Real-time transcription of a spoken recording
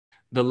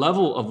the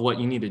level of what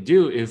you need to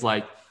do is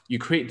like you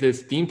create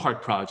this theme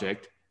park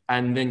project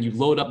and then you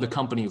load up the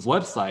company's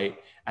website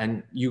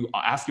and you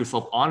ask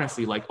yourself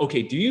honestly, like,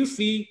 okay, do you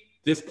see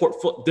this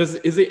portfolio?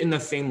 Is it in the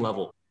same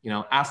level?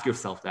 Ask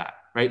yourself that,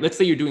 right? Let's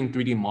say you're doing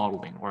 3D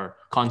modeling or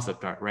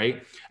concept art,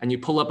 right? And you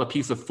pull up a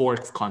piece of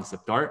Forex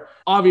concept art.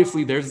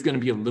 Obviously, there's going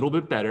to be a little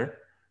bit better,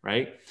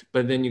 right?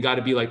 But then you got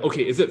to be like,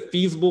 okay, is it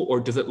feasible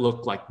or does it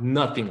look like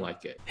nothing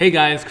like it? Hey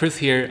guys, Chris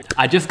here.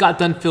 I just got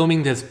done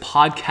filming this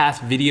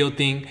podcast video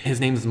thing.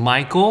 His name's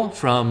Michael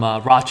from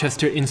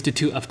Rochester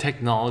Institute of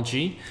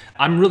Technology.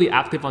 I'm really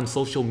active on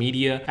social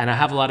media and I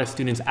have a lot of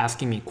students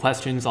asking me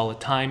questions all the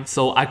time.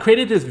 So I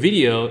created this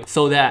video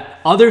so that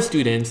other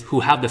students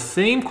who have the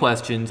same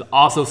questions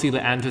also see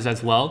the answers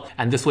as well.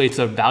 And this way it's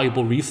a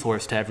valuable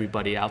resource to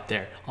everybody out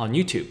there on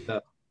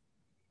YouTube.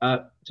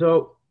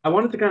 So I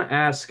wanted to kind of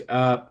ask,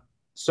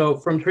 so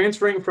from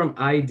transferring from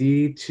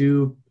ID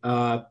to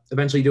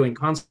eventually doing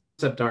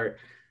concept art,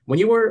 when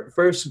you were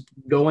first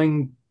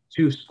going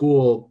to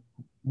school,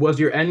 was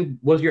your end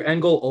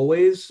goal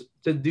always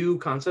to do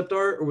concept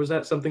art, or was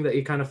that something that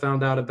you kind of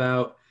found out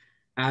about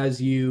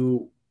as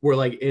you were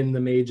like in the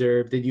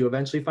major? Did you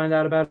eventually find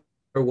out about it,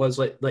 or was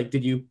like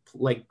did you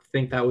like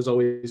think that was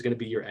always going to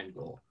be your end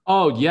goal?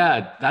 Oh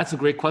yeah, that's a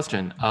great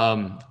question.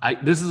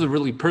 This is a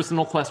really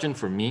personal question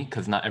for me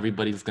because not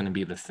everybody's going to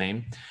be the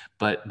same.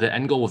 But the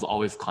end goal was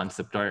always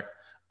concept art,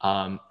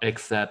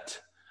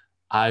 except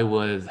I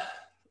was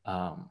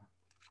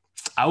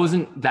I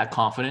wasn't that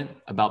confident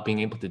about being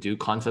able to do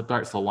concept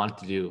art, so I wanted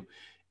to do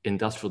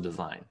industrial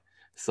design.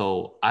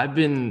 So I've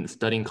been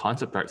studying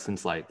concept art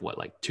since like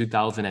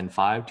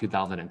 2005,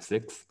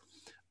 2006,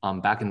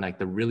 back in like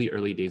the really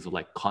early days of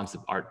like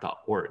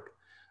conceptart.org.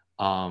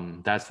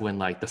 That's when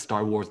like the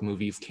Star Wars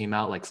movies came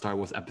out, like Star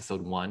Wars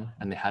Episode 1,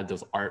 and they had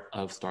those Art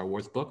of Star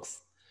Wars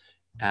books.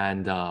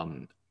 And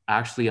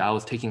actually, I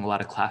was taking a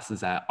lot of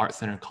classes at Art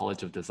Center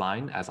College of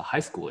Design as a high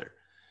schooler.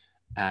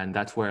 And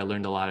that's where I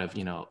learned a lot of,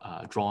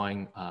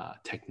 drawing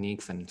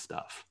techniques and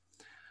stuff.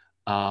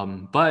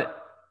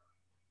 But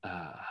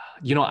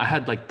I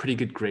had like pretty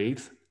good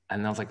grades.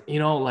 And I was like,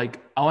 like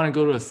I want to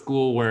go to a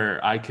school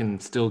where I can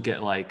still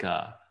get like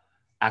a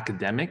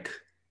academic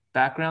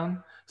background.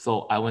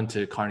 So I went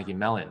to Carnegie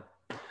Mellon.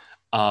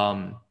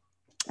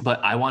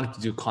 But I wanted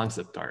to do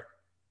concept art.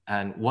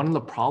 And one of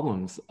the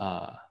problems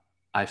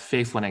I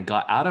faced when I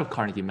got out of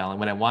Carnegie Mellon,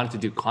 when I wanted to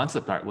do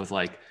concept art, was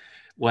like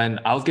when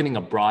I was getting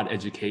a broad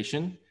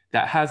education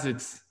that has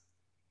its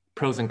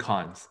pros and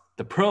cons.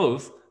 The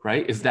pros,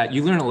 right, is that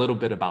you learn a little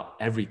bit about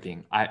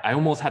everything. I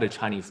almost had a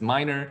Chinese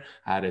minor,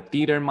 I had a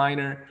theater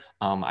minor.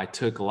 I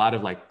took a lot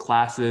of like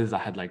classes. I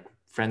had like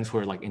friends who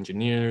are like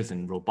engineers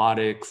and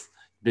robotics,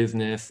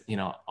 business,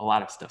 a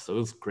lot of stuff. So it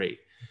was great.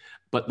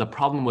 But the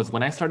problem was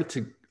when I started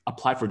to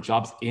apply for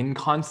jobs in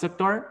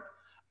concept art,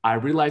 I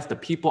realized the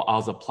people I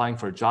was applying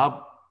for a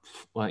job,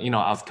 well,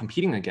 I was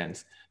competing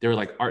against, they were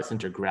like art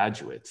center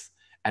graduates.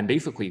 And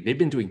basically they've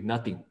been doing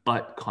nothing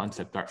but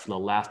concept art for the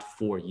last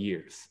 4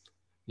 years,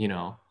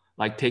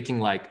 like taking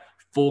like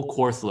full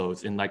course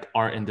loads in like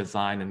art and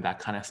design and that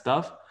kind of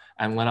stuff.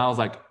 And when I was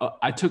like,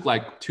 I took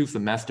like 2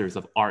 semesters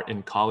of art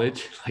in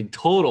college, like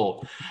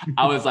total,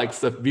 I was like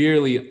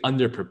severely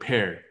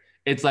underprepared.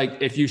 It's like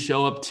if you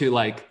show up to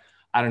like,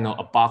 I don't know,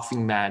 a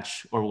boxing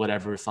match or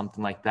whatever,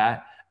 something like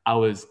that, I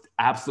was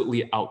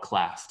absolutely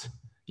outclassed.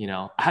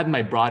 I had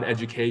my broad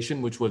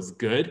education, which was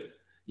good,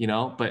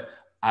 but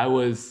I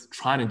was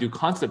trying to do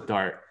concept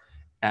art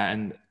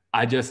and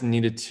I just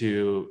needed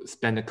to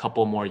spend a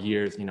couple more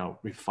years,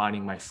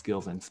 refining my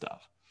skills and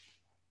stuff.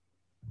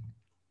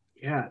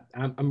 Yeah,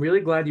 I'm really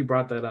glad you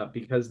brought that up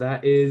because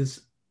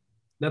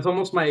that's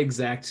almost my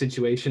exact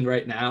situation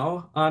right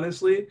now,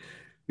 honestly,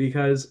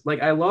 because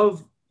like I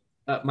love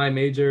my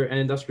major and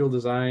industrial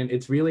design.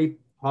 It's really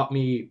taught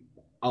me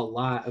a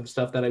lot of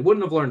stuff that I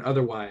wouldn't have learned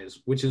otherwise,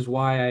 which is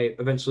why I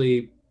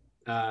eventually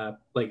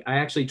like I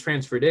actually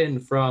transferred in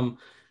from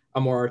a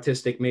more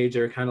artistic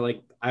major, kind of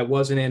like I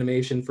was in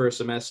animation for a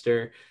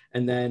semester,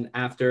 and then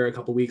after a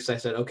couple weeks I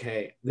said,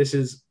 okay, this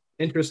is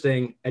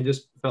interesting. I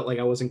just felt like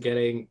I wasn't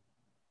getting,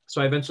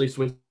 so I eventually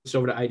switched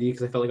over to ID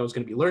because I felt like I was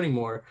going to be learning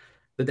more.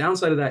 The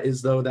downside of that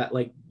is though that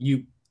like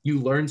you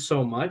learn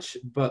so much,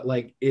 but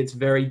like it's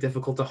very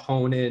difficult to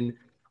hone in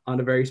on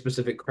a very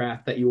specific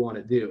craft that you want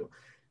to do.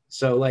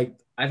 So like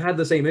I've had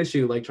the same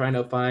issue like trying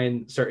to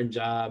find certain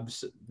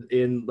jobs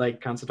in like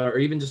concept art or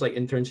even just like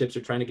internships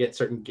or trying to get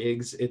certain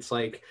gigs. It's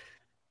like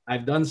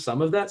I've done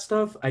some of that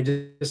stuff. I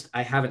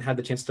haven't had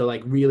the chance to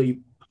like really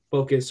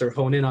focus or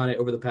hone in on it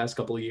over the past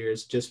couple of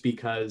years just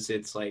because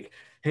it's like,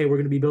 hey, we're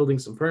going to be building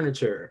some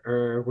furniture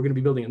or we're going to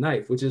be building a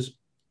knife, which is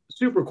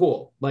super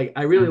cool. Like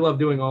I really love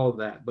doing all of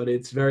that, but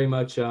it's very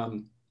much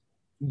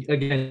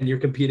again, you're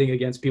competing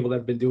against people that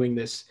have been doing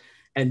this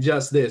and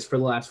just this for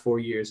the last 4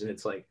 years and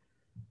it's like,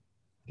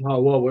 oh,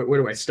 well,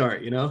 where do I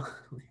start,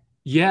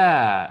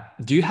 Yeah.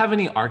 Do you have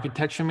any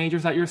architecture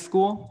majors at your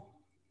school?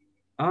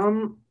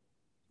 I'm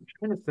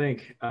trying to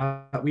think.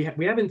 We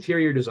have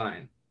interior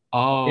design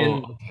Oh,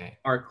 in okay.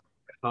 our class.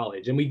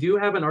 college, and we do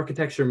have an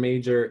architecture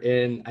major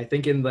in, I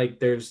think in like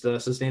there's the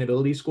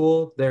sustainability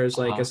school. There's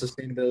like a Uh-huh.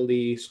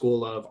 sustainability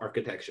school of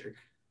architecture.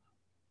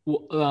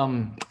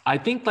 Well, I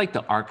think like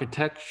the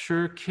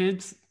architecture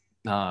kids,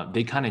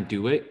 they kind of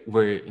do it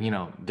where,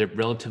 they're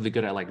relatively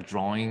good at like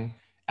drawing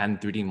and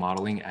 3D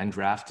modeling and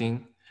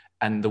drafting.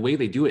 And the way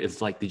they do it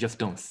is like they just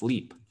don't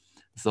sleep.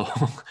 So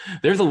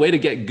there's a way to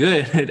get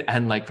good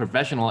and like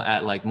professional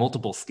at like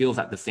multiple skills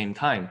at the same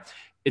time.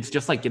 It's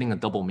just like getting a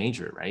double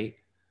major, right?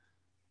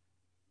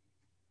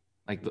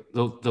 Like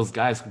those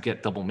guys who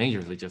get double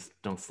majors, they just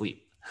don't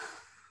sleep.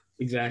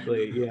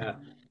 Exactly. Yeah.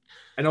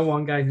 I know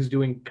one guy who's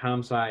doing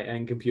comp sci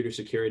and computer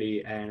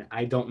security, and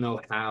I don't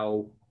know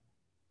how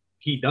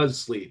he does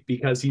sleep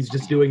because he's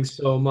just doing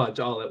so much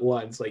all at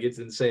once. Like it's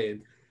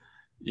insane.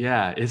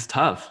 Yeah, it's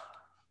tough.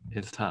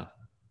 It's tough.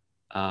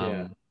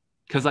 Yeah.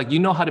 Because like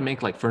how to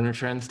make like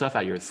furniture and stuff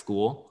at your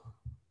school,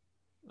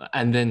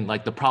 and then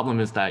like the problem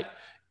is that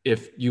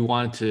if you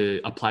want to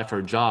apply for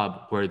a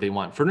job where they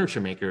want furniture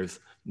makers,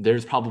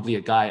 there's probably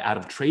a guy out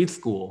of trade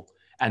school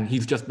and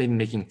he's just been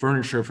making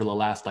furniture for the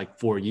last like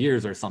 4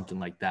 years or something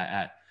like that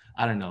at,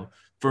 I don't know,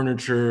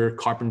 furniture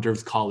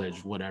carpenters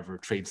college, whatever,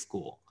 trade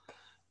school.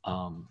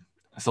 um,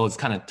 so it's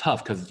kind of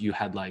tough because you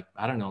had like,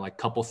 I don't know, like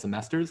couple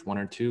semesters, 1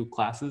 or 2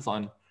 classes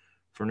on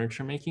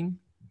furniture making.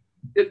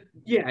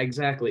 Yeah,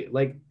 exactly.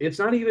 Like it's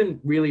not even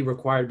really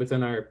required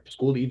within our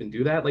school to even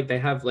do that. Like they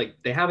have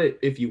it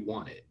if you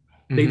want it.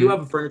 They do Hmm.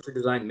 have a furniture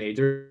design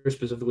major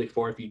specifically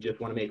for if you just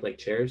want to make like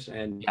chairs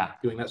and Yeah,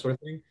 doing that sort of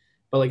thing.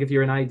 But like if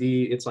you're an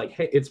ID, it's like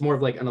hey, it's more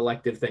of like an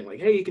elective thing. Like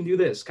hey, you can do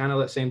this. Kind of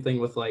that same thing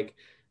with like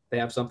they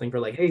have something for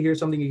like hey, here's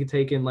something you can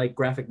take in like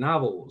graphic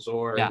novels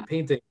or yeah. in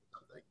painting or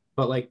something.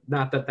 But like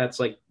not that that's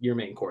like your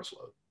main course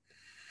load.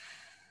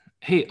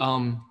 Hey,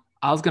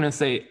 I was gonna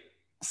say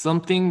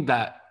something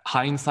that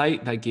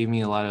hindsight that gave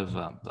me a lot of,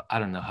 I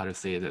don't know how to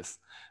say this,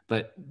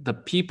 but the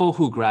people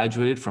who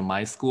graduated from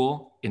my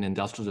school in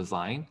industrial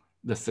design,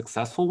 the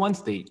successful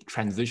ones, they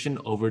transitioned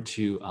over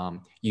to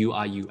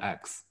UI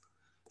UX.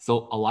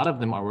 So a lot of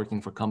them are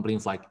working for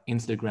companies like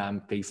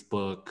Instagram,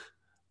 Facebook,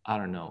 I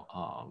don't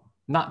know,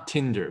 not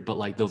Tinder, but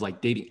like those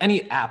like dating,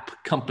 any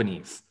app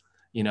companies,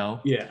 you know?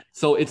 Yeah.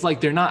 So it's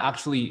like they're not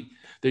actually,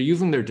 they're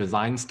using their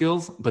design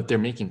skills, but they're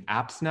making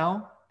apps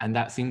now. And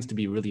that seems to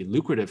be really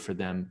lucrative for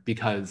them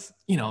because,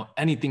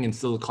 anything in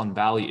Silicon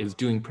Valley is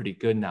doing pretty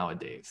good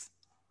nowadays.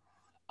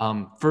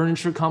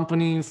 Furniture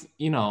companies,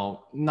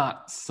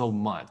 not so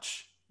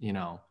much,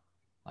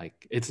 like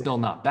it's still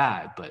not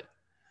bad, but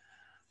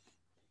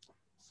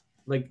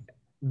Like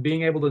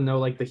being able to know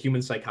like the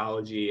human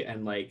psychology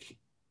and like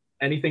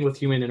anything with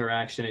human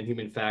interaction and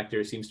human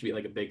factors seems to be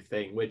like a big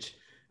thing, which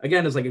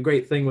again is like a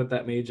great thing with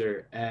that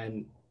major.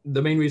 And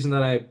the main reason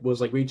that I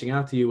was like reaching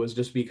out to you was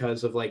just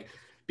because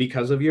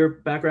of your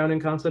background in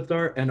concept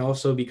art and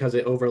also because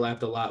it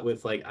overlapped a lot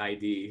with like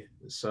ID.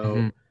 mhm.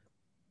 So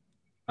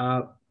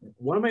uh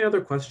one of my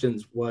other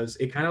questions was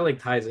it kind of like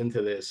ties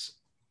into this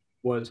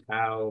was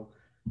how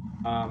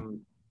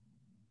um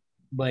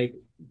like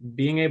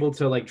being able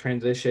to like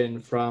transition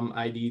from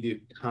ID to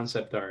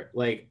concept art.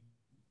 Like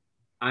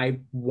I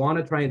want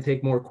to try and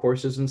take more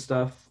courses and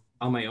stuff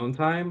on my own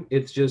time.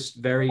 It's just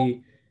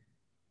very,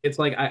 it's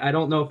like I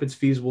don't know if it's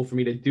feasible for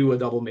me to do a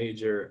double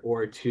major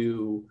or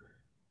to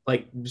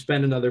like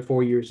spend another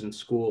 4 years in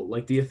school.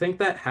 Like, do you think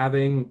that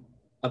having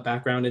a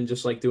background in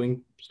just like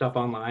doing stuff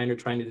online or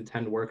trying to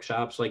attend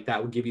workshops like that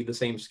would give you the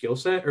same skill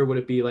set, or would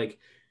it be like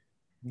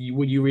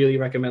would you really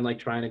recommend like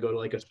trying to go to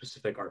like a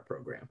specific art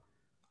program?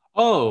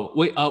 Oh,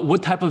 wait,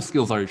 what type of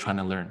skills are you trying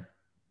to learn?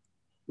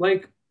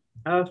 Like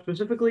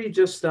specifically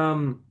just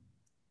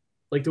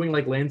like doing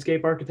like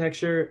landscape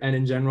architecture and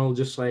in general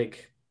just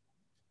like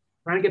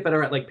trying to get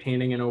better at like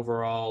painting and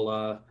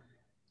overall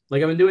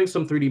like I've been doing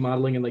some 3D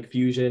modeling and like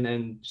Fusion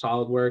and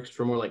SolidWorks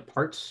for more like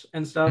parts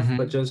and stuff,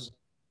 but Hmm. just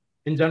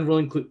in general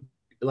include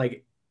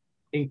like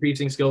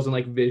increasing skills in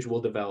like visual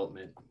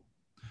development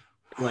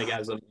like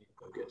as a main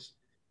focus.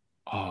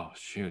 Oh,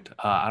 shoot.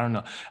 I don't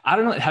know. I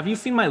don't know. Have you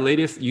seen my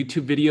latest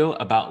YouTube video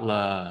about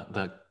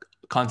the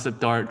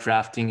concept art,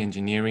 drafting,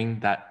 engineering,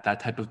 that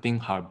type of thing,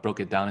 how I broke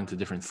it down into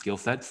different skill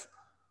sets?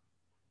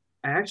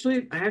 I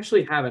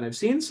actually haven't. I've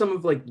seen some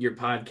of like your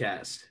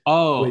podcast,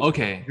 Oh, which is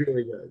okay.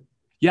 really good.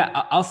 Yeah,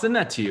 I'll send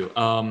that to you.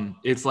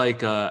 It's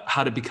like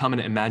how to become an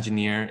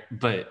Imagineer,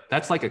 but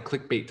that's like a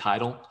clickbait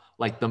title.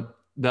 Like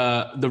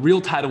the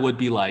real title would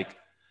be like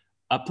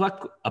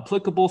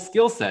applicable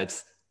skill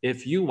sets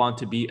if you want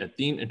to be a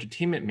theme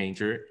entertainment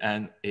major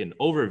and an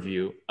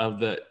overview of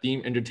the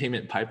theme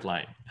entertainment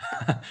pipeline.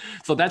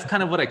 So that's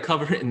kind of what I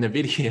cover in the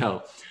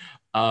video.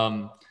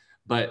 Um,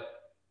 but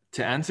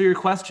to answer your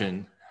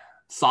question,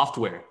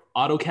 software,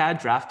 AutoCAD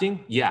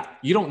drafting, yeah,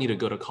 you don't need to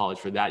go to college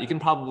for that. You can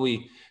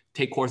probably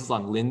take courses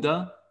on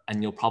Lynda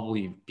and you'll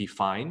probably be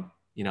fine.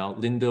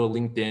 Lynda,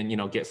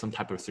 LinkedIn, get some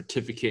type of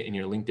certificate in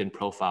your LinkedIn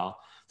profile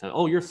that,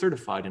 oh, you're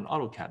certified in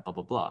AutoCAD, blah,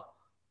 blah, blah.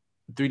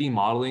 3D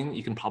modeling,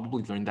 you can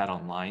probably learn that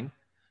online.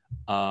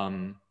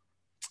 Um,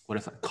 what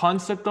is that?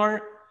 Concept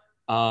art.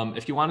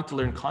 If you wanted to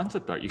learn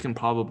concept art, you can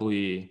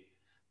probably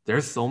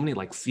there's so many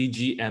like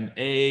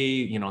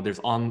CGMA, you know, there's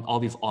on all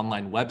these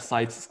online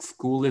websites,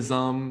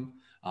 Schoolism,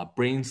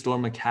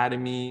 Brainstorm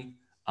Academy.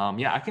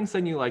 Yeah, I can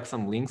send you like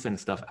some links and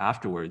stuff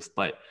afterwards,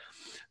 but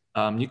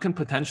you can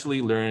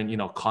potentially learn, you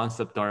know,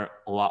 concept art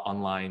a lot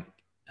online,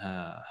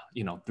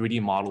 you know,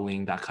 3D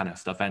modeling, that kind of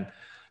stuff. And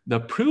the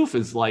proof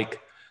is like,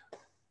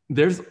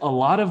 there's a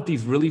lot of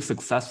these really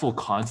successful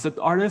concept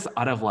artists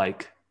out of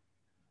like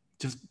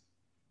just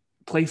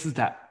places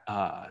that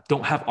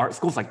don't have art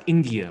schools, like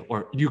India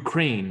or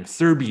Ukraine,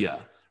 Serbia,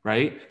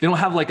 right? They don't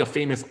have like a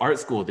famous art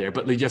school there,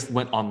 but they just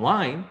went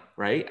online,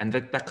 right? And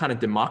that kind of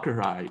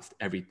democratized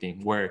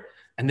everything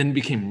and then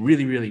became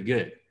really, really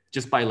good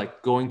just by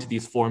like going to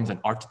these forums and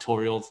art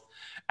tutorials.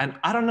 And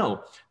I don't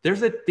know,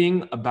 there's a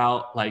thing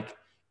about like,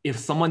 if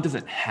someone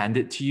doesn't hand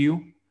it to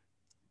you,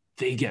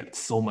 they get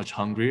so much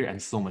hungrier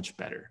and so much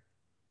better.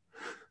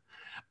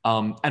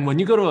 And when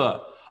you go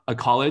to a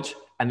college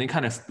and they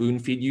kind of spoon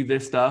feed you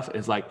this stuff,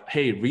 it's like,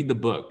 hey, read the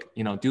book,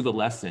 you know, do the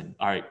lesson.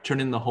 All right, turn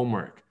in the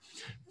homework.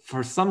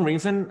 For some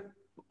reason,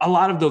 a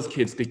lot of those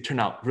kids, they turn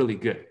out really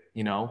good,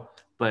 you know,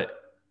 but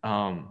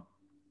also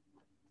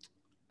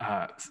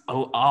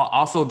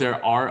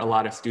there are a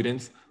lot of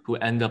students who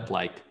end up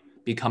like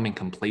becoming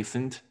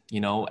complacent,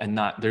 you know, and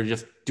they're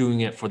just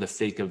doing it for the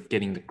sake of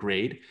getting the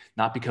grade,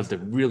 not because they're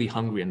really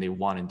hungry and they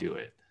want to do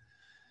it.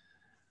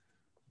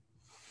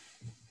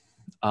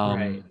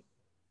 Right.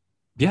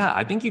 Yeah,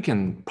 I think you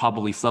can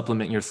probably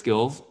supplement your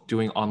skills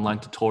doing online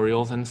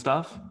tutorials and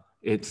stuff.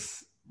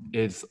 It's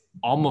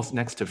almost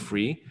next to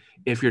free.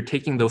 If you're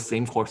taking those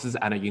same courses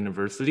at a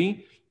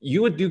university,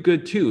 you would do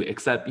good too,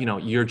 except, you know,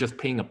 you're just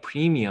paying a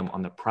premium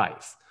on the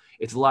price.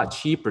 It's a lot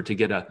cheaper to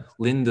get a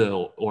Linda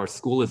or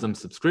Schoolism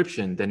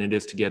subscription than it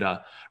is to get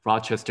a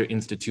Rochester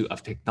Institute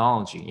of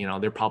Technology. You know,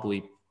 they're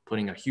probably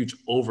putting a huge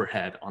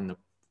overhead on the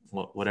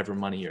whatever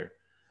money you're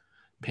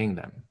paying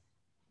them.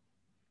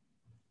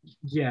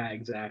 Yeah,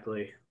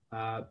 exactly.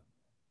 I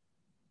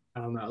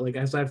don't know. Like,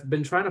 as I've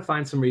been trying to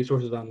find some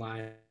resources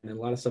online, and a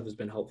lot of stuff has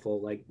been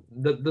helpful. Like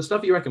the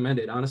stuff you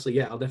recommended, honestly,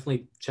 yeah, I'll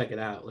definitely check it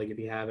out. Like, if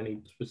you have any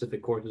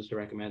specific courses to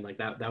recommend, like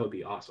that would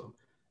be awesome.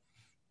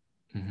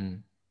 Mm-hmm.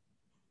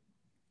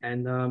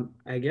 And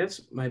I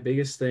guess my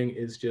biggest thing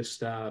is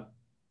just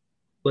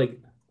like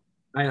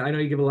I know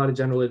you give a lot of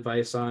general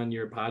advice on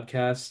your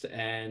podcast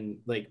and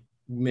like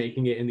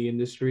making it in the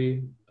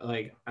industry.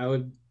 Like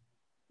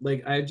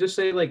I'd just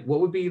say, like, what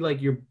would be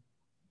like your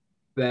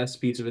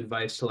best piece of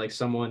advice to like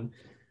someone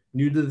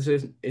new to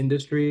this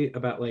industry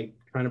about like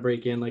trying to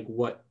break in, like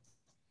what,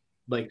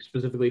 like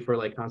specifically for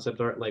like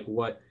concept art, like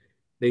what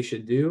they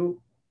should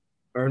do,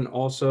 and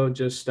also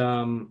just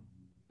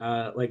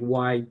like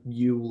why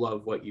you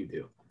love what you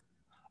do.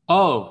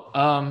 Oh,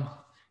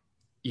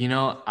 you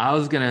know, I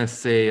was gonna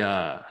say,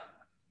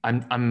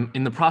 I'm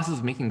in the process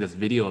of making this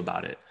video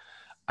about it.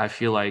 I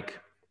feel like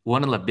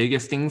one of the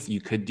biggest things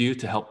you could do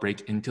to help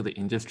break into the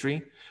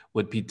industry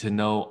would be to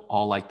know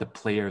all like the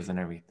players and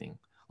everything.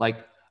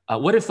 Like,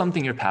 what is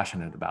something you're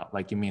passionate about?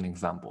 Like, give me an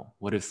example.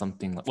 What is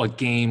something, what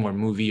game or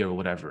movie or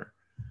whatever?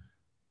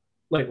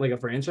 Like a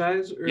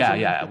franchise or Yeah,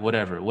 something. yeah,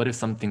 whatever. What is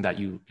something that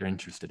you're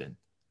interested in?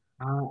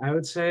 I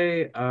would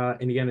say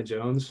Indiana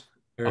Jones,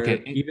 or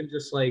Okay, even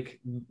just like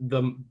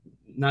the,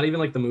 not even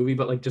like the movie,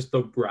 but like just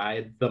the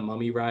ride, the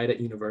Mummy ride at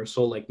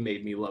Universal, like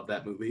made me love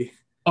that movie.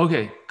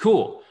 okay,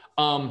 cool.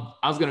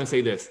 I was gonna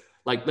say this.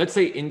 Like, let's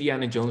say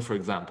Indiana Jones, for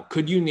example.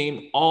 Could you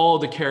name all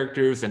the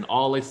characters and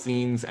all the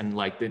scenes and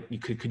like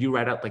could you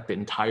write out like the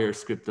entire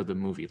script of the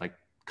movie? Like,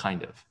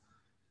 kind of.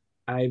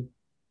 I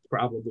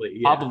probably,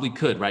 yeah. Probably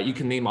could, right? You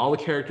can name all the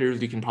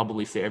characters. You can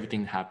probably say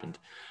everything that happened.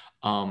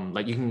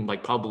 Like you can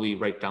like probably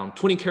write down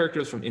 20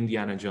 characters from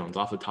Indiana Jones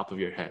off the top of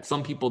your head.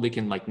 Some people, they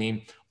can like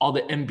name all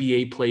the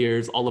NBA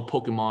players, all the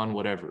Pokemon,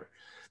 whatever.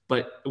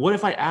 But what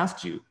if I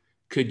asked you,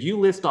 could you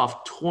list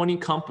off 20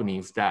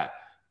 companies that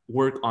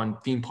work on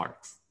theme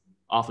parks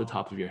off the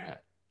top of your head,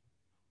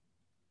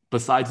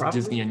 besides Probably.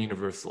 Disney and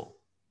Universal?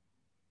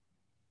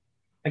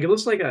 I could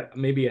list like I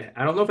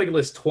don't know if I could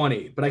list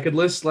 20, but I could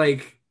list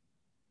like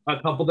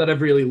a couple that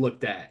I've really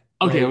looked at.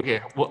 Okay, Like,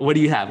 okay. What do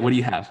you have? What yeah, do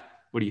you have?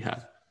 What do you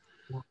have?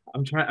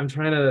 I'm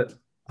trying to,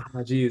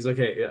 geez,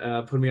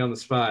 okay, put me on the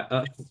spot.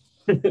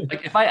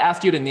 Like if I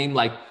asked you to name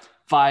like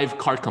 5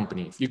 car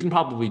companies, you can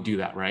probably do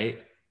that,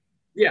 right?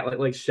 Yeah,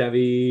 like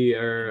Chevy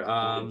or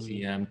Ford,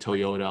 GM,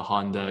 Toyota,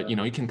 Honda, you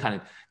know, you can kind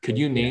of, could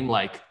you yeah. name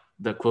like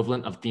the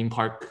equivalent of theme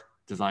park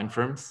design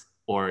firms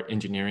or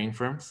engineering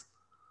firms?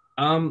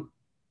 Um,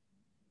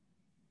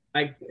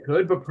 I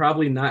could, but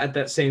probably not at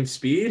that same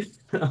speed.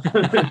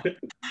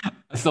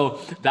 So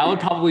that would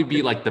probably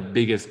be like the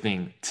biggest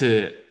thing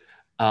to,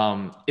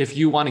 if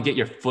you want to get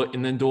your foot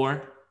in the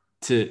door,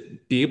 to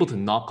be able to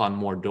knock on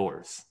more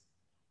doors,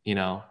 you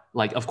know,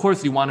 like, of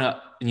course you want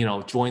to, you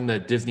know, join the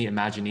Disney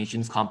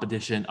Imaginations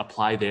competition,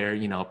 apply there,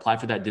 you know, apply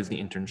for that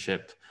Disney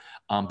internship.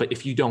 But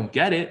if you don't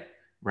get it,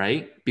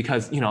 right,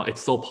 because, you know,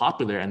 it's so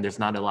popular and there's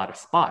not a lot of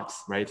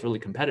spots, right? It's really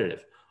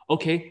competitive.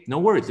 Okay, no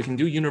worries. You can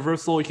do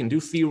Universal, you can do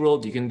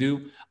SeaWorld, you can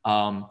do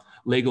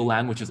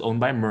Legoland, which is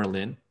owned by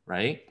Merlin,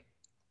 right?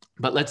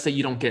 But let's say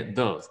you don't get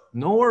those.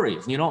 No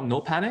worries,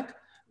 no panic,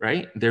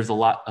 right? There's a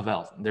lot of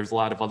else. There's a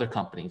lot of other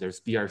companies.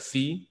 There's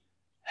BRC,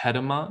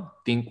 Hedema,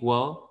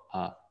 Thinkwell,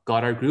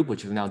 Goddard Group,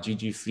 which is now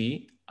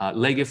GGC,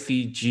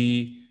 Legacy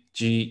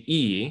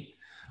GGE,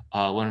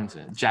 what is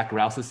it? Jack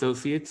Rouse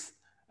Associates,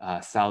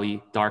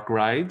 Sally Dark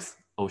Rides,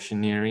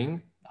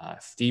 Oceaneering,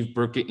 Steve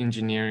Burkett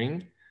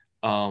Engineering.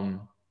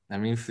 Let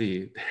me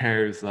see.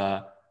 There's,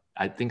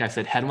 I think I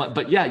said Hedema,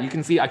 but yeah, you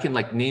can see I can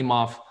like name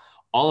off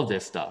all of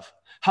this stuff.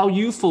 How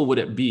useful would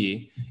it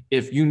be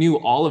if you knew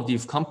all of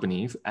these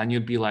companies and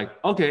you'd be like,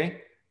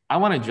 okay, I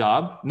want a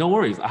job. No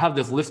worries. I have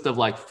this list of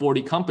like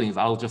 40 companies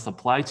I'll just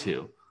apply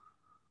to.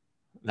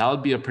 That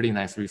would be a pretty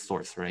nice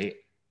resource, right?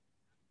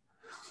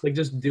 Like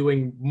just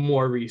doing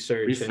more research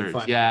and Research,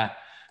 fun. yeah.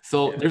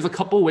 So there's a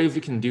couple ways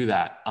you can do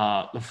that.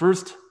 The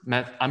first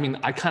method, I mean,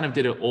 I kind of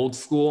did it old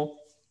school.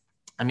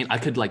 I mean, I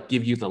could like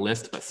give you the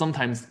list, but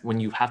sometimes when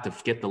you have to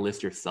get the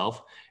list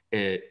yourself,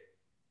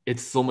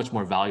 it's so much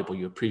more valuable.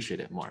 You appreciate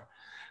it more.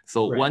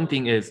 So Right. one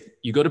thing is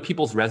you go to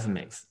people's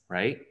resumes,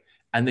 right?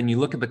 And then you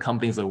look at the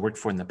companies they worked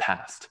for in the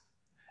past.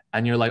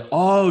 And you're like,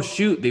 oh,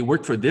 shoot, they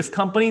worked for this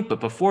company. But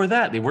before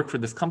that, they worked for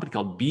this company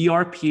called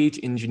BRPH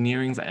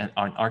Engineering and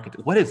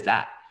Architect. What is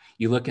that?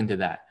 You look into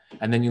that.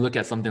 And then you look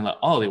at something like,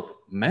 oh,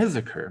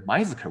 Meizaker,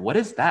 what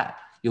is that?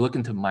 You look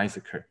into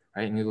Meizaker,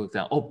 right? And you look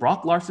down, oh,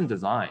 Brock Larson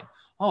Design.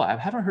 Oh, I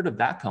haven't heard of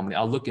that company.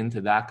 I'll look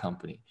into that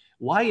company.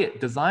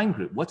 Wyatt Design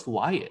Group. What's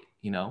Wyatt?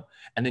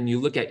 And then you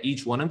look at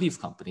each one of these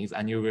companies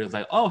and you realize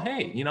like, oh,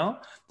 hey,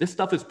 this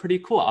stuff is pretty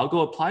cool. I'll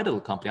go apply to the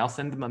company. I'll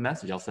send them a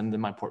message. I'll send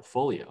them my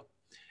portfolio.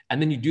 And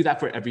then you do that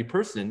for every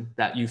person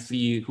that you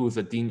see who is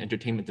a deemed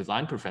entertainment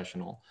design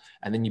professional.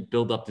 And then you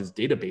build up this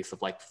database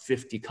of like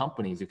 50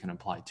 companies you can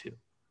apply to.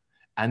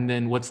 And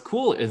then what's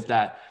cool is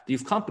that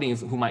these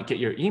companies who might get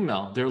your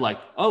email, they're like,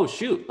 oh,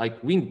 shoot,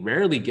 like we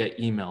rarely get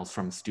emails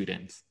from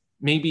students.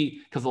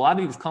 Maybe because a lot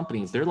of these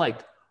companies, they're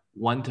like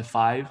 1 to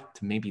 5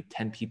 to maybe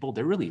 10 people.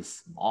 They're really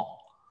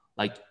small.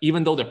 Like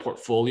even though their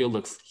portfolio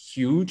looks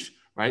huge,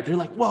 right? They're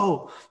like,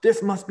 whoa,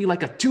 this must be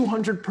like a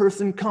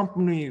 200-person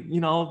company.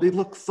 They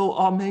look so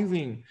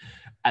amazing.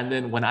 And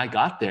then when I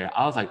got there,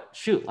 I was like,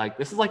 shoot, like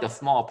this is like a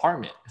small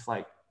apartment. It's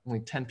like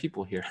only 10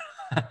 people here.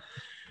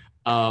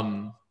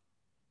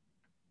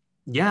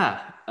 Yeah.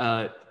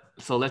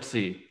 So let's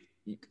see.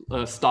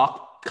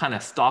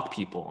 Stalk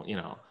people,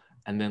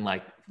 and then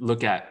like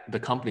look at the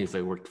companies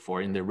they worked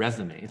for in their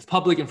resume. It's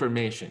public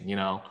information,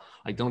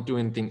 like don't do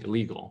anything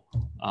illegal.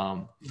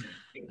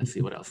 Let's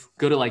see what else.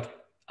 Go to like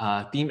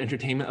Theme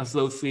Entertainment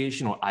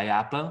Association or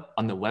IAPA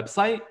on the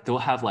website. They'll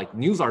have like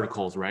news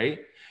articles, right?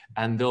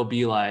 And they'll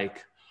be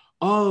like,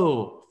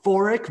 oh,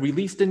 Foric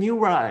released a new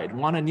ride,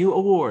 won a new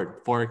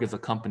award. Foric is a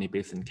company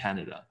based in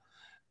Canada.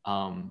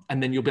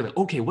 And then you'll be like,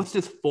 okay, what's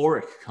this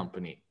Foric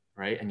company,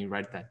 right? And you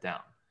write that down.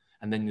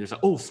 And then there's like,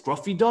 oh,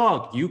 Scruffy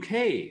Dog,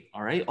 UK,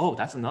 all right? Oh,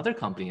 that's another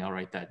company, I'll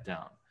write that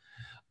down.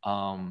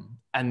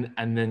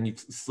 And then you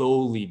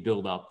slowly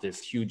build up this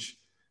huge,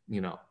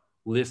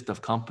 list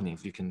of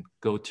companies you can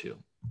go to.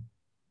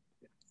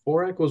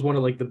 Forac was one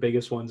of like the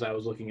biggest ones I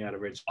was looking at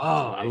originally.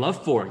 Oh, I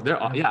love Foric.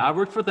 I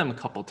worked for them a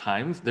couple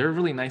times. They're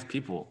really nice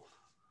people.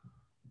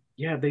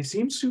 Yeah, they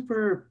seem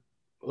super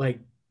like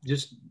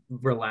just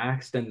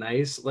relaxed and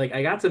nice. Like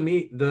I got to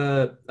meet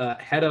the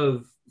head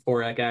of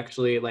Forac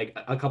actually like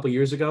a couple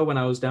years ago when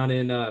I was down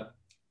in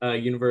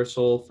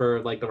Universal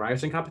for like the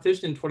Ryerson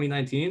competition in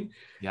 2019.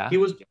 Yeah. He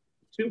was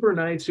super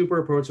nice, super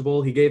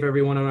approachable. He gave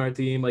everyone on our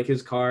team like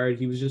his card.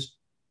 He was just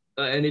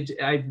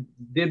I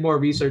did more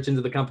research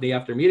into the company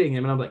after meeting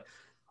him, and I'm like,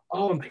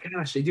 oh my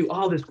gosh, they do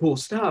all this cool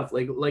stuff.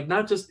 Like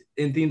not just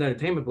in themed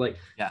entertainment, but like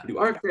Yeah. they do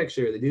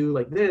architecture, they do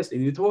like this, they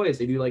do toys,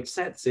 they do like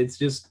sets. It's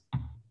just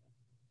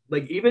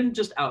like even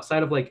just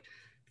outside of like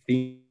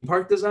theme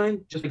park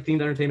design, just like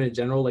themed entertainment in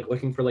general, like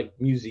looking for like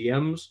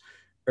museums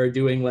or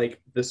doing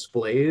like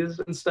displays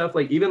and stuff.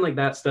 Like even like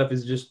that stuff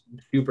is just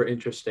super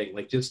interesting.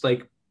 Like just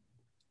like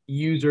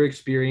user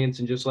experience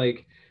and just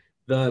like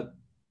the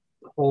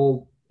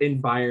whole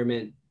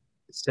environment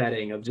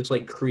setting of just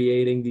like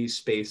creating these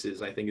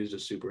spaces, I think is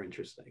just super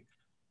interesting.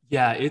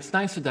 Yeah, it's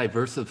nice to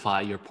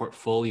diversify your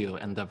portfolio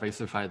and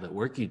diversify the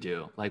work you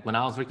do. Like when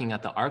I was working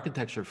at the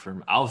architecture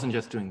firm, I wasn't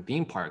just doing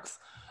theme parks.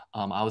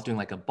 I was doing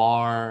like a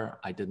bar,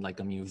 I did like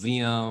a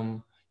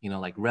museum,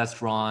 like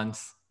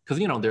restaurants,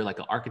 because, they're like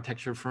an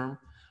architecture firm.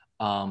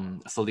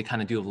 So they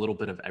kind of do a little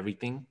bit of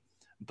everything.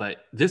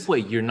 But this way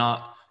you're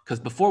not, because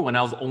before when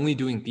I was only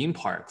doing theme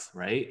parks,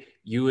 right,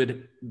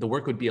 the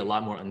work would be a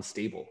lot more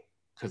unstable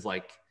because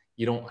like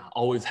you don't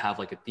always have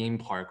like a theme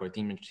park or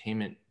theme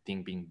entertainment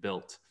thing being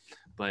built.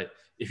 But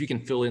if you can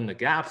fill in the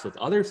gaps with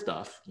other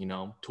stuff,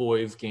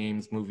 toys,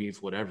 games,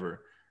 movies,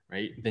 whatever,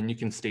 right, then you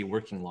can stay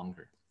working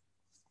longer.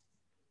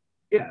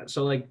 Yeah,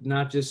 so like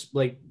not just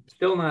like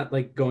still not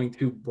like going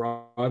too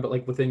broad, but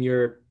like within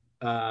your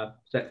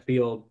set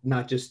field,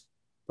 not just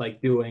like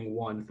doing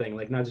one thing,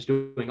 like not just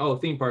doing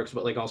theme parks,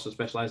 but like also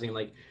specializing in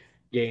like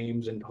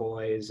games and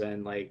toys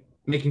and like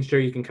making sure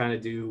you can kind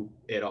of do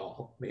it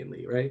all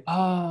mainly, right?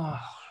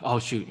 Oh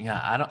shoot.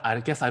 Yeah. I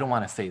guess I don't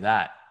want to say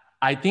that.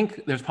 I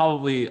think there's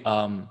probably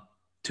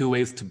two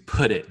ways to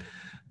put it.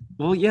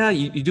 Well, yeah,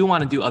 you do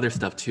want to do other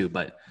stuff too,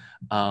 but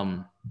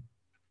I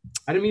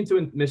didn't mean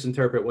to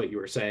misinterpret what you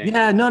were saying.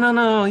 yeah,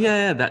 no.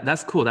 Yeah,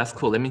 that's cool. That's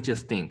cool. Let me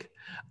just think.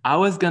 I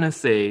was gonna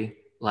say,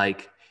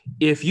 like,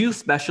 if you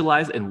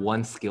specialize in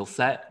one skill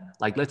set,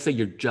 like let's say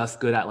you're just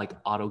good at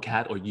like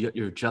AutoCAD or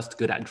you're just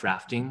good at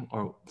drafting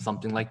or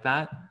something like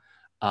that,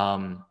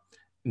 um,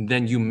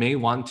 then you may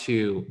want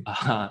to,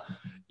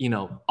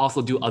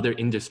 also do other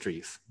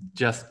industries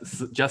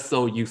just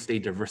so you stay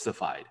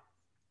diversified.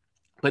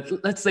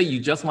 But let's say you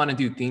just want to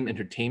do theme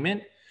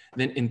entertainment,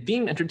 then in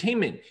theme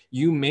entertainment,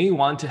 you may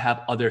want to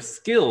have other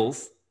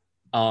skills,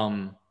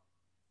 um,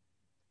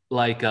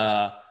 like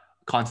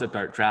concept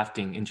art,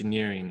 drafting,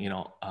 engineering,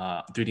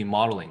 3D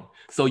modeling.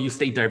 So you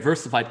stay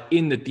diversified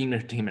in the theme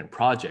entertainment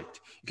project.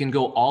 You can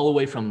go all the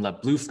way from the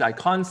blue sky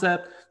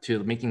concept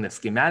to making the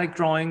schematic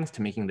drawings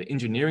to making the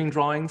engineering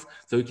drawings.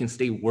 So you can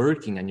stay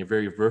working and you're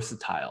very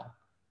versatile.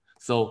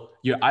 So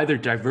you're either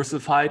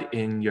diversified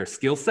in your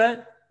skill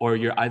set or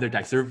you're either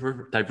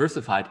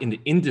diversified in the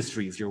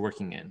industries you're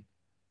working in.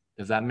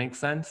 Does that make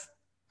sense?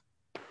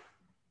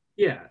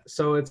 Yeah.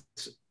 So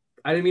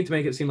I didn't mean to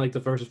make it seem like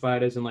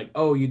diversified as in like,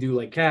 oh, you do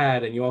like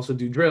CAD and you also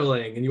do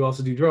drilling and you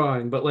also do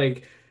drawing, but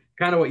like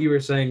kind of what you were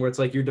saying, where it's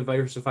like you're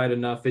diversified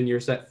enough in your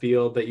set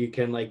field that you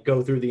can like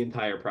go through the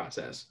entire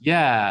process.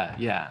 Yeah.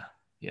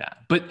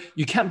 But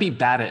you can't be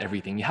bad at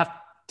everything. You have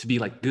to be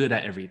like good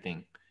at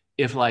everything.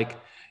 If like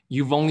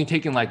you've only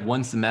taken like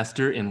one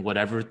semester in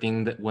whatever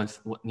thing that was,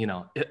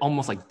 it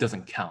almost like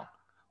doesn't count.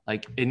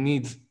 Like it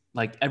needs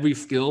like every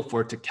skill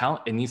for it to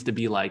count. It needs to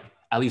be like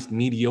at least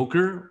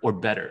mediocre or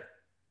better.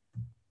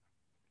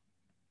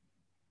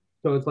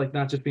 So it's like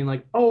not just being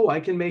like, oh,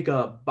 I can make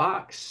a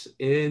box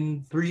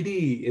in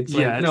 3D. It's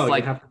Yeah, like, it's no, you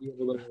like have to be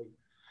able to,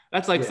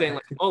 that's like saying yeah,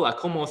 like, "Hola,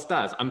 cómo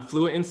estás?" I'm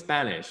fluent in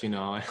Spanish.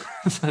 So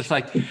it's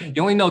like you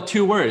only know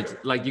two words.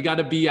 Like you got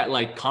to be at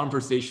like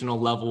conversational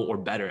level or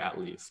better at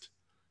least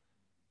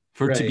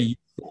for it to right. be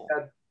useful.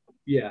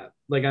 Yeah.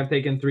 Like I've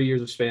taken 3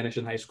 years of Spanish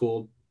in high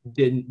school,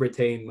 didn't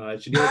retain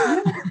much. And you're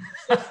like,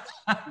 yeah, just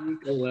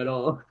speak a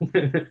little.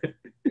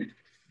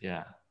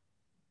 Yeah.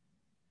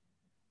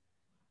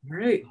 All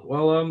right.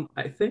 Well,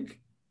 I think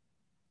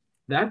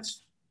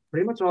that's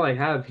pretty much all I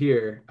have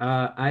here.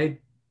 I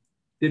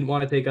didn't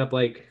want to take up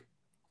like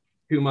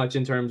too much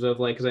in terms of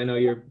like, because I know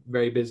you're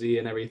very busy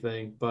and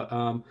everything, but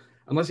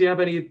unless you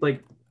have any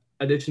like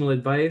additional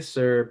advice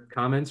or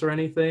comments or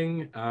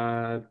anything,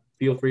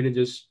 feel free to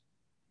just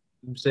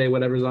say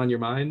whatever's on your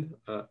mind.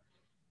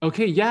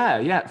 Okay.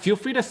 Yeah. Feel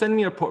free to send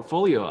me your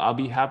portfolio. I'll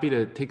be happy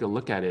to take a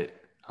look at it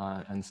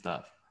and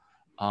stuff.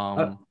 Uh,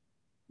 Um,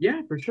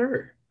 yeah, for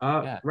sure.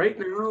 yeah. Right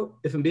now,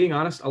 if I'm being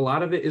honest, a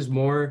lot of it is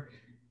more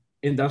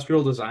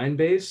industrial design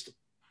based,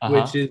 Uh-huh.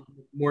 which is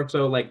more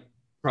so like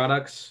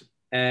products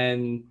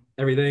and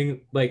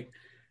everything. Like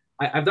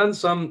I've done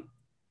some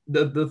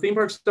the theme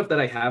park stuff that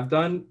I have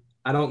done.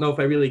 I don't know if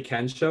I really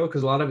can show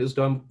because a lot of it is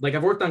done. Like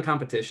I've worked on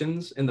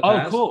competitions in the Oh,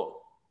 past,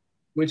 cool.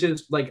 which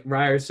is like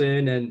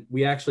Ryerson, and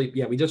we actually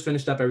we just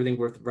finished up everything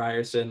with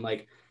Ryerson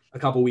like a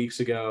couple weeks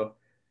ago,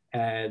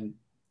 and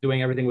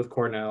doing everything with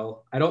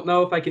Cornell. I don't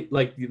know if I could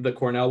like the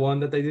Cornell one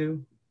that they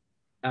do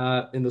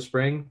in the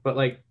spring, but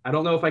like I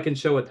don't know if I can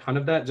show a ton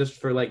of that just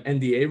for like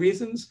NDA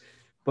reasons.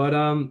 But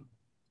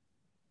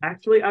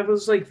actually, I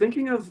was like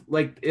thinking of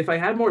like if I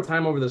had more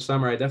time over the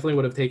summer, I definitely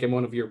would have taken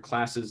one of your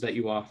classes that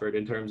you offered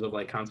in terms of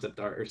like concept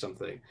art or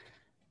something.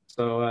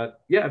 So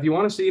yeah, if you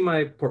want to see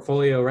my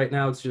portfolio right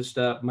now, it's just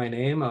my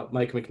name,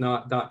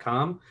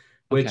 mikemcnaught.com, Okay.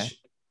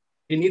 which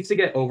it needs to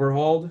get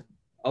overhauled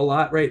a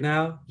lot right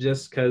now,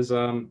 just because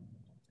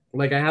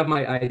like I have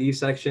my ID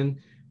section,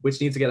 which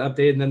needs to get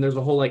updated, and then there's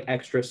a whole like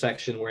extra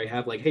section where I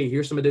have like, hey,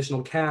 here's some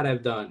additional CAD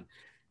I've done,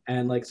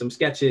 and like some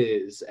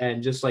sketches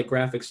and just like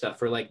graphic stuff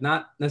for like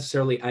not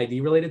necessarily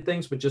ID related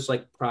things, but just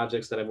like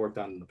projects that I've worked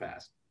on in the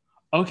past.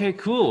 Okay,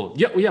 cool.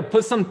 Yeah.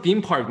 Put some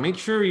theme park. Make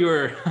sure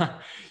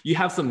you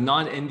have some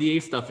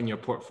non-NDA stuff in your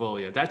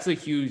portfolio. That's a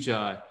huge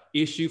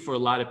issue for a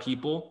lot of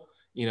people,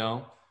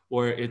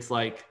 where it's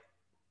like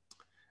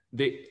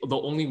the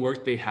only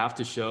work they have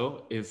to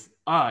show is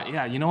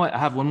yeah. You know what? I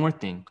have one more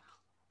thing.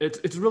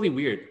 It's really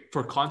weird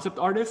for concept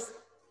artists.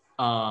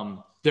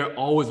 They're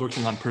always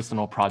working on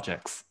personal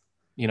projects.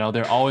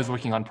 They're always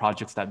working on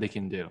projects that they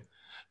can do.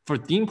 For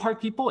theme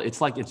park people,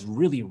 it's like it's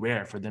really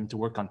rare for them to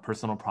work on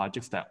personal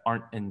projects that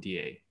aren't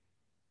NDA.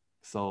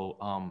 So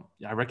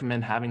I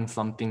recommend having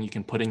something you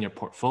can put in your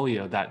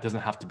portfolio that doesn't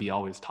have to be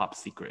always top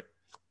secret.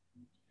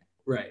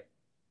 Right.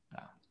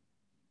 Yeah.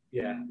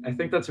 Yeah, I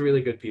think that's a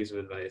really good piece of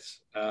advice.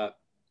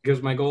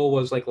 Because my goal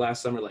was like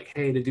last summer, like,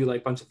 hey, to do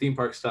like a bunch of theme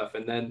park stuff,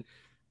 and then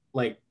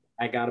like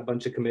I got a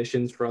bunch of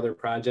commissions for other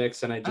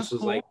projects, and I That's just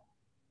was like, cool.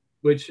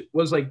 which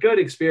was like good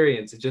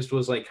experience. It just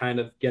was like kind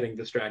of getting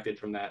distracted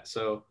from that.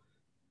 So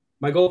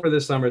my goal for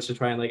this summer is to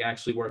try and like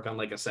actually work on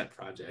like a set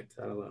project.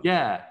 I don't know.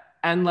 Yeah.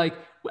 And like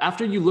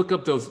after you look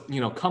up those,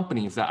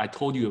 companies that I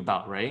told you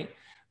about, right?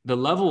 The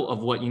level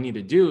of what you need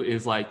to do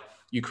is like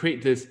you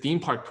create this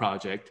theme park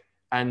project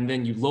and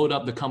then you load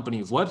up the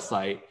company's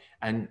website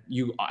and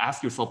you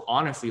ask yourself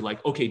honestly,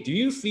 like, okay, do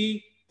you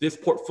see this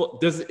portfolio?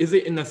 Is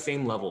it in the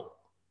same level?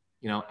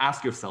 You know,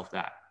 ask yourself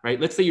that, right?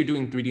 Let's say you're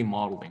doing 3D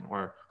modeling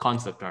or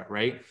concept art,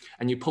 right?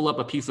 And you pull up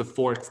a piece of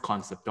 4X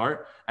concept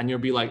art and you'll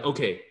be like,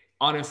 okay,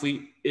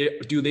 honestly,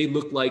 do they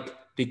look like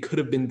they could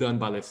have been done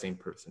by the same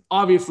person?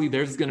 Obviously,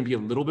 theirs is going to be a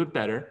little bit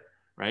better,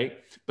 right?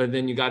 But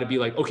then you got to be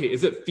like, okay,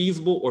 is it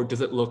feasible or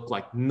does it look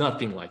like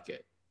nothing like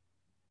it?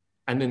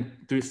 And then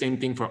do the same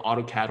thing for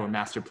AutoCAD or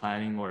master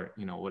planning or,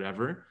 you know,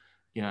 whatever.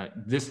 You know,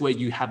 this way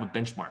you have a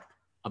benchmark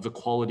of the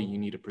quality you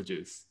need to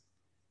produce.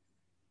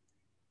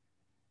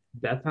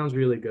 That sounds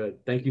really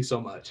good. Thank you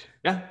so much.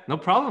 Yeah, no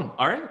problem.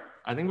 All right.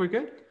 I think we're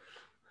good.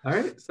 All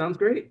right, sounds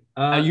great.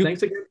 You,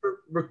 Thanks again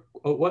for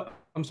oh, what?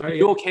 I'm sorry. are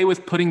you okay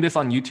with putting this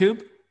on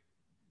YouTube?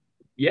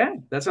 Yeah,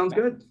 that sounds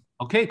good.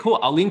 Okay, cool.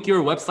 I'll link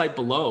your website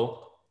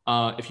below.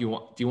 If you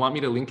want, do you want me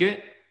to link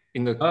it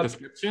in the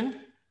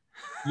description?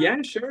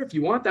 Yeah, sure. If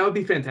you want, that would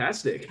be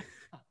fantastic.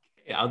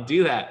 Okay, I'll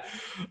do that.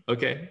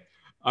 Okay.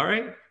 All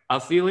right. I'll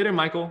see you later,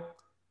 Michael.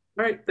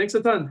 All right. Thanks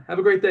a ton. Have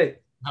a great day.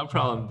 No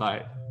problem.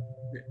 Bye.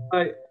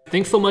 Bye.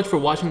 Thanks so much for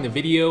watching the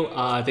video.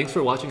 Thanks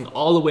for watching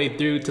all the way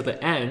through to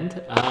the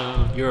end.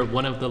 You're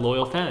one of the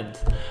loyal fans.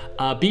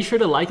 Be sure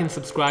to like and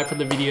subscribe for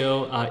the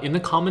video. In the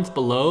comments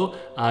below,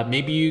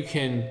 maybe you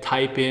can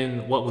type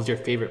in what was your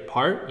favorite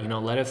part, you know,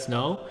 let us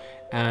know.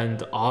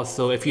 And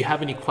also, if you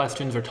have any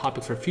questions or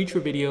topics for future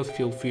videos,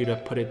 feel free to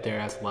put it there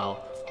as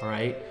well. All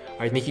right.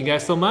 Thank you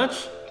guys so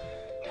much.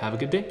 Have a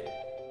good day.